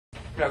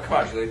No, come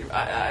on, Julie.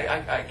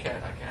 I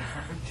can't.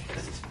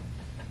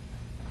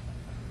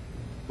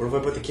 What if I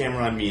put the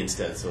camera on me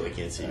instead so they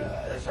can't see you?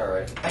 That's all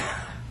right.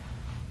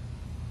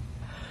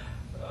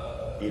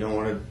 You don't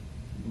want to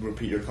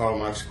repeat your Karl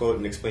Marx quote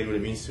and explain what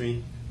it means to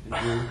me?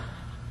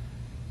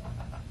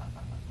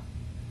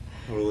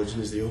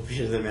 Religion is the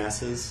opiate of the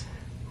masses.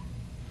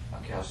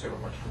 Okay, I'll say it one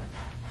more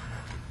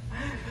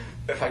time.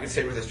 If I can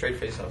say it with a straight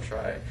face, I'll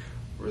try.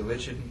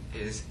 Religion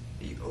is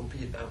the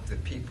opiate of the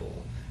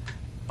people.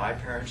 My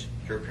parents,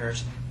 your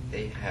parents,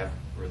 they have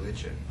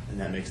religion. And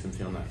that makes them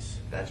feel nice.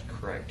 That's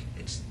correct.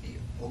 It's the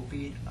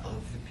opiate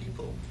of the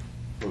people.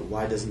 But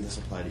why doesn't this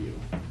apply to you?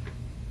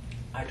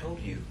 I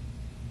told you,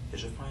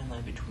 there's a fine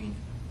line between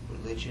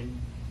religion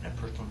and a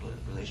personal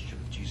relationship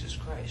with Jesus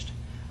Christ.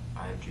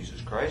 I have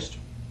Jesus Christ.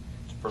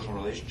 It's a personal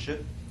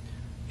relationship.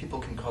 People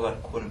can call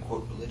that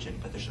quote-unquote religion,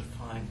 but there's a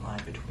fine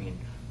line between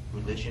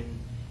religion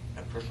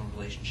and a personal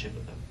relationship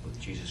with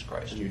Jesus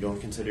Christ. And you don't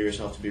consider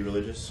yourself to be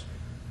religious?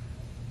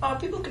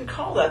 People can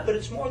call that, but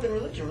it's more than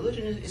religion.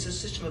 Religion is a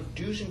system of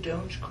do's and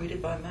don'ts created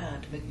by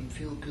man to make them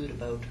feel good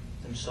about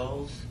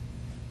themselves,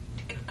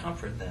 to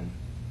comfort them.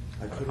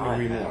 I couldn't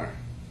agree more.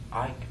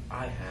 I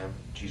have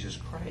Jesus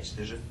Christ.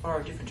 There's a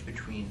far difference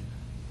between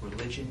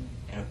religion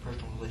and a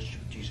personal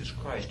relationship with Jesus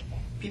Christ.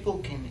 People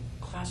can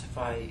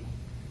classify,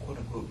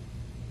 quote-unquote,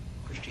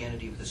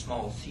 Christianity with a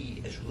small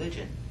c as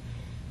religion,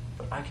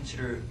 but I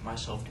consider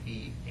myself to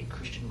be a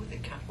Christian with a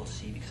capital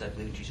C because I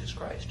believe in Jesus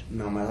Christ.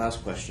 Now, my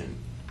last question.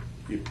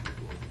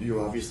 You're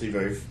obviously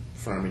very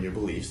firm in your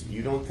beliefs.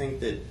 You don't think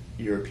that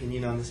your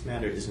opinion on this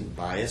matter isn't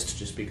biased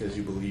just because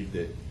you believe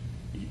that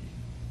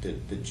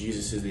that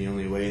Jesus is the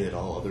only way, that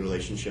all other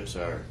relationships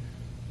are,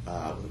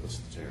 what's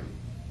the term,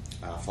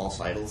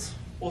 false idols?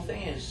 Well, the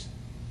thing is,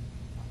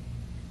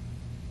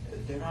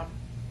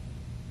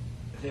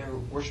 they're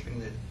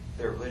worshiping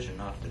their religion,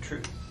 not the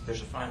truth.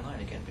 There's a fine line,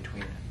 again,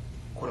 between,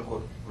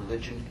 quote-unquote,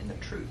 religion and the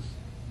truth.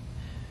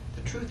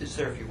 The truth is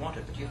there if you want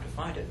it, but you have to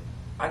find it.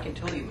 I can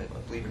tell you I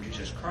believe in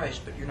Jesus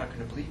Christ, but you're not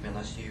going to believe me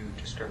unless you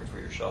discover it for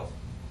yourself.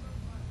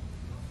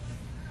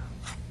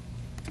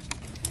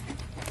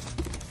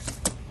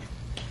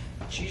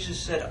 Jesus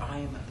said, I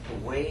am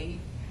the way,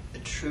 the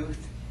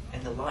truth,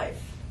 and the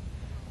life.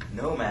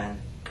 No man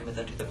cometh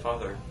unto the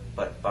Father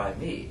but by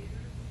me.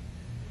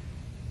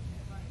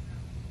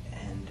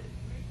 And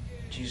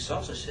Jesus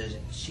also says,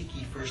 seek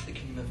ye first the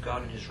kingdom of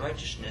God and his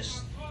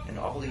righteousness, and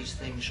all these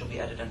things shall be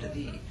added unto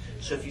thee.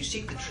 So if you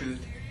seek the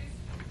truth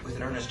with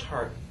an earnest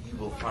heart, you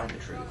will find the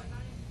truth.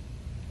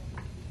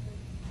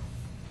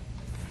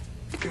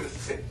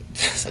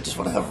 I just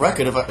want to have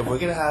record of it. If we're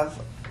going to have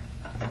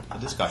a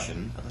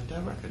discussion, I'd like to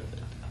have record of it.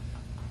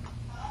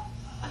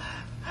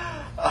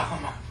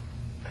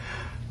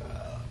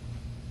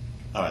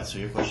 All right, so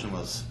your question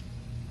was,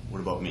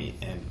 what about me?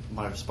 And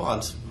my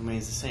response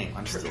remains the same.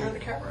 Turn the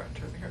camera.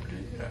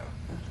 You know.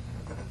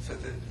 So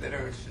they know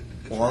it's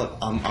well,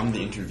 I'm the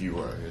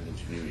interviewer and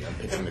interviewee. I'm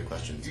picking the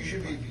questions. You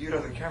should be viewed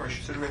on the camera. You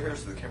should sit right here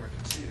so the camera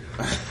can see you.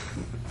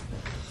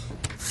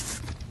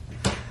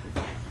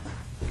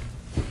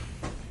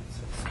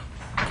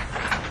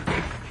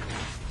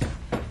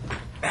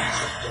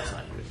 That's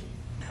not you.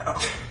 No.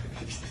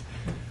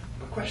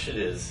 My question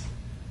is,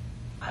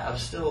 I'm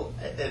still.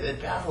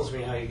 It baffles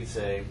me how you could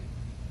say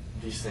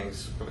these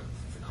things.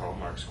 The Karl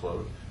Marx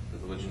quote: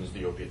 "Religion is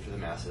the opiate for the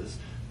masses."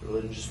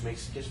 Religion just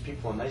gives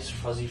people a nice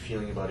fuzzy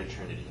feeling about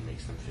eternity and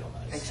makes them feel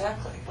nice.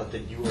 Exactly. But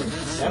that you are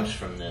exempt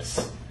from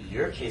this,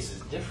 your case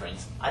is different.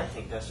 I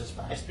think that's just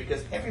biased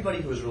because everybody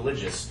who is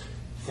religious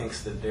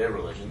thinks that their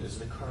religion is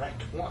the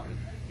correct one.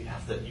 You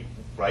have to,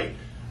 right?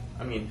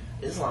 I mean,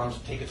 Islam's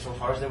take it so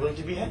far as they're willing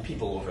to behead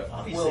people over it.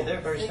 Obviously,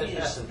 they're very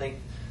steadfast and think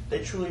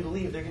they truly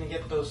believe they're going to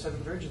get those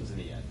 7 virgins in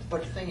the end.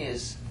 But the thing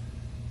is,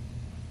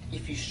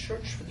 if you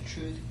search for the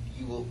truth,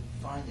 you will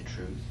find the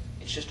truth.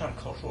 It's just not a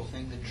cultural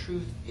thing. The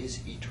truth is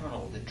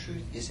eternal. The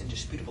truth is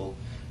indisputable.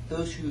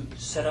 Those who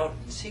set out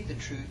and seek the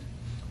truth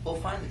will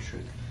find the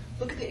truth.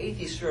 Look at the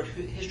atheists throughout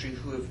history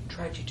who have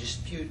tried to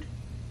dispute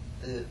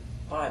the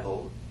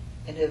Bible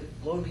and have,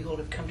 lo and behold,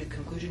 have come to the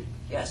conclusion,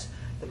 yes,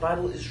 the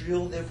Bible is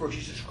real, therefore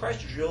Jesus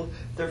Christ is real,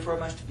 therefore I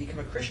must become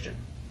a Christian.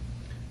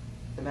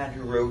 The man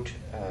who wrote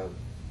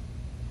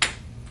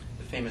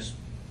the famous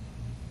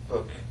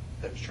book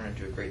that was turned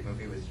into a great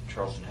movie with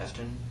Charlton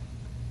Heston,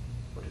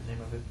 what is the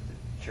name of it?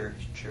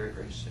 Chariot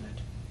Race in it.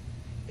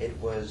 It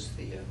was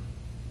the,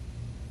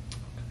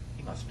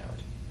 you must know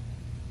it.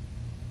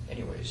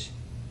 Anyways,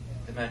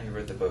 the man who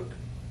wrote the book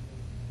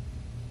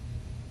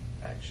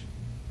actually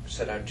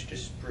set out to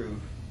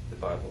disprove the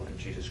Bible and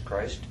Jesus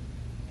Christ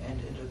and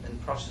ended up in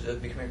the process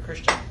of becoming a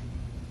Christian.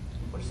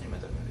 What is the name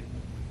of that movie?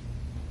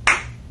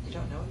 You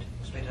don't know it?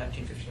 It was made in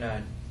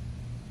 1959.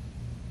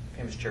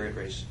 Famous chariot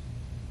race.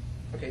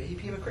 Okay, he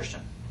became a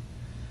Christian.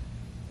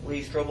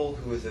 Lee Strobel,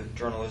 who was a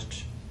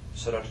journalist,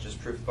 set out to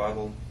disprove the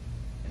Bible,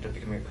 ended up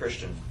becoming a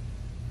Christian.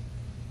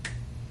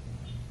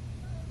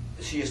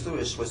 C.S.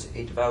 Lewis was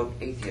a devout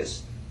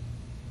atheist.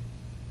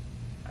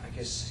 I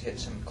guess he had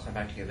some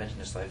climactic event in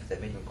his life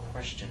that made him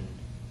question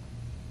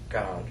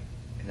God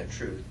and the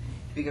truth.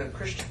 to become a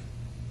Christian.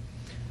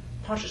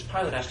 Pontius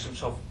Pilate asks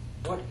himself,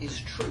 what is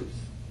truth?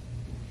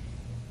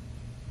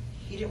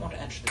 He didn't want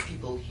to answer the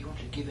people, he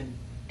wanted to give in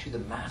to the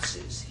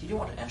masses. He didn't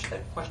want to answer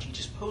that question, he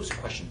just posed the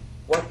question,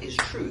 what is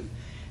truth?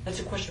 That's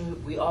a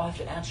question we all have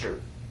to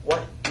answer.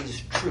 What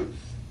is truth?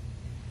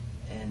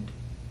 And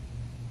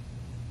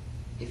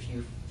if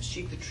you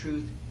seek the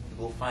truth,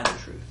 you will find the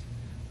truth.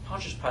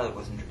 Pontius Pilate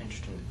wasn't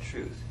interested in the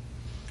truth.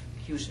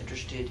 He was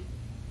interested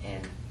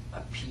in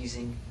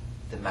appeasing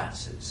the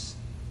masses.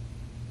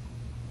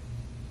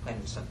 Plain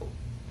and simple.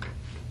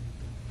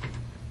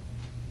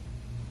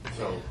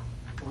 So,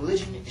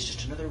 religion is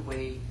just another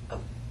way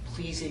of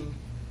pleasing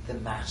the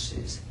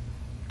masses.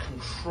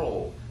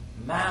 Control.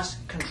 Mass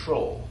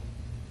control.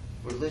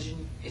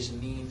 Religion is a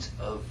means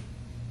of,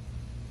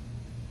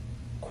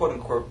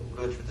 quote-unquote,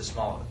 religion with a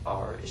small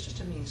r. It's just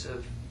a means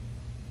of,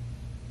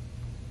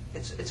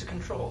 it's a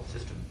control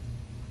system.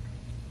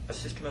 A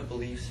system of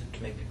beliefs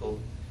to make people,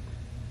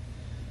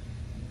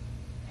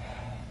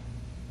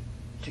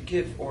 to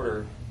give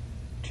order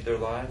to their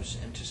lives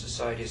and to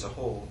society as a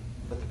whole.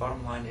 But the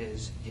bottom line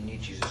is, you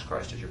need Jesus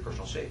Christ as your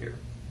personal Savior.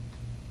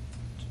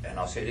 And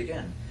I'll say it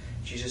again.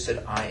 Jesus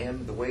said, I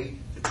am the way,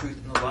 the truth,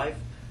 and the life.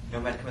 No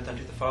man cometh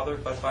unto the Father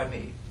but by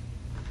me.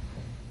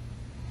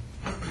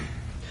 do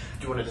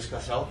you want to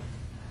discuss hell?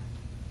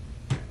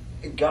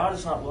 God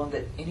is not willing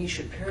that any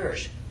should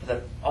perish, but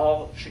that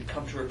all should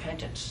come to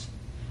repentance.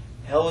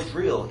 Hell is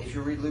real. If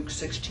you read Luke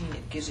 16,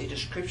 it gives a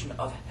description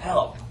of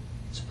hell.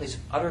 It's a place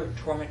of utter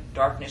torment,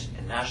 darkness,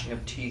 and gnashing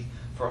of teeth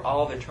for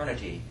all of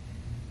eternity.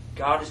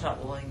 God is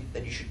not willing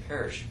that you should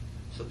perish.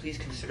 So please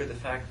consider the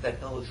fact that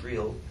hell is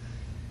real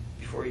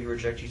before you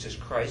reject Jesus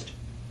Christ.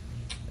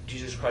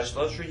 Jesus Christ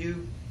loves for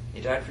you.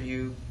 He died for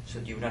you so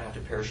that you would not have to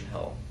perish in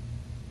hell.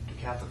 Do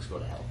Catholics go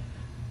to hell?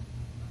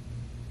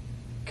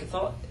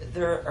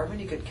 There are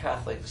many good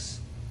Catholics,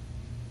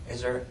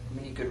 as there are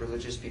many good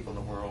religious people in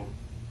the world.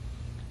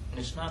 And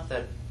it's not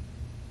that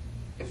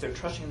if they're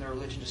trusting in their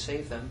religion to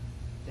save them,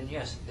 then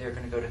yes, they're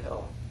going to go to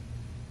hell.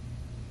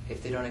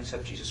 If they don't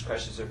accept Jesus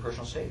Christ as their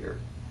personal Savior.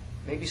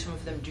 Maybe some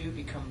of them do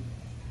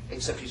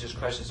accept Jesus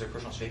Christ as their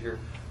personal Savior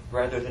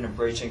rather than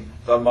embracing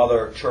the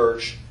Mother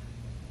Church.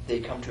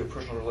 They come to a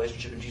personal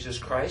relationship in Jesus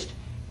Christ,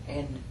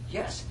 and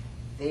yes,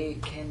 they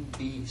can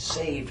be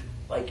saved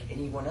like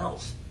anyone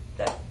else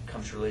that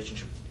comes to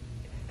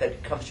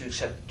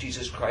accept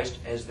Jesus Christ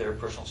as their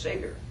personal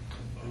Savior.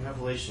 In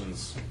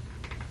Revelations,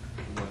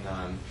 when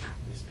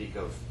they speak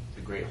of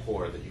the great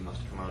whore that you must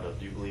come out of,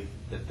 do you believe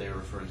that they're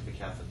referring to the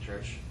Catholic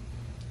Church?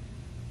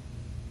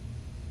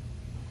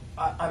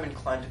 I'm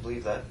inclined to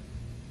believe that.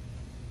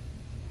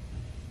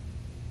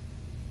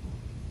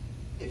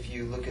 If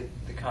you look at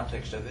the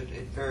context of it,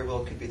 it very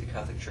well could be the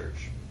Catholic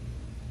Church.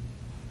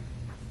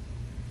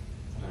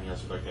 Anything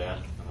else you'd like to add?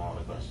 I'm all out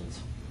of questions.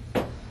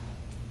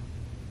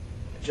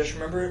 Just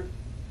remember,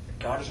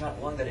 God is not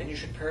willing that any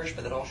should perish,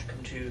 but that all should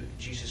come to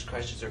Jesus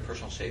Christ as their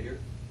personal Savior.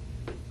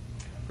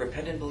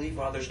 Repent and believe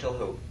while there's still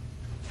hope.